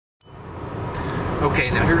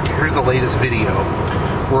Okay, now here's the latest video.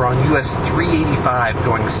 We're on US 385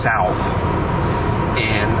 going south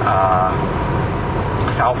in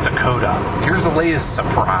South Dakota. Here's the latest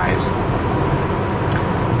surprise.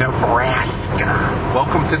 Nebraska.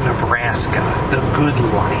 Welcome to Nebraska, the good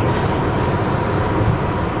life.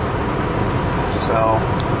 So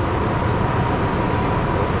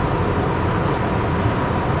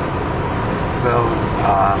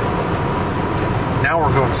now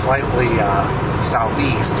we're going slightly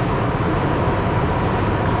southeast,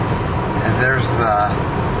 and there's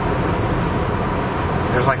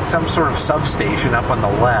like some sort of substation up on the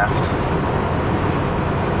left,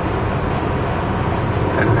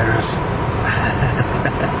 and there's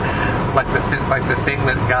like the thing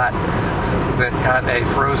that got a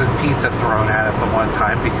frozen pizza thrown at it the one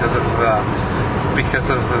time because of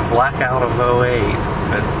the blackout of '08.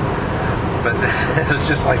 But it was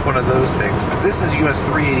just like one of those things. But this is US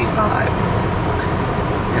 385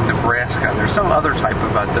 in Nebraska. There's some other type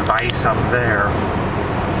of a device up there,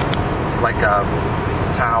 like a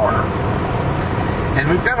tower. And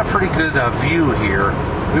we've got a pretty good view here.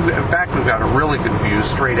 In fact, we've got a really good view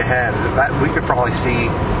straight ahead. That we could probably see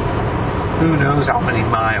who knows how many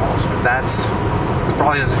miles. But it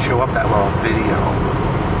probably doesn't show up that well in video.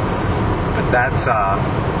 But that's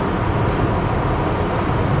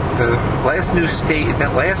the last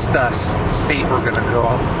state we're going to go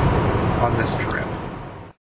on this trip.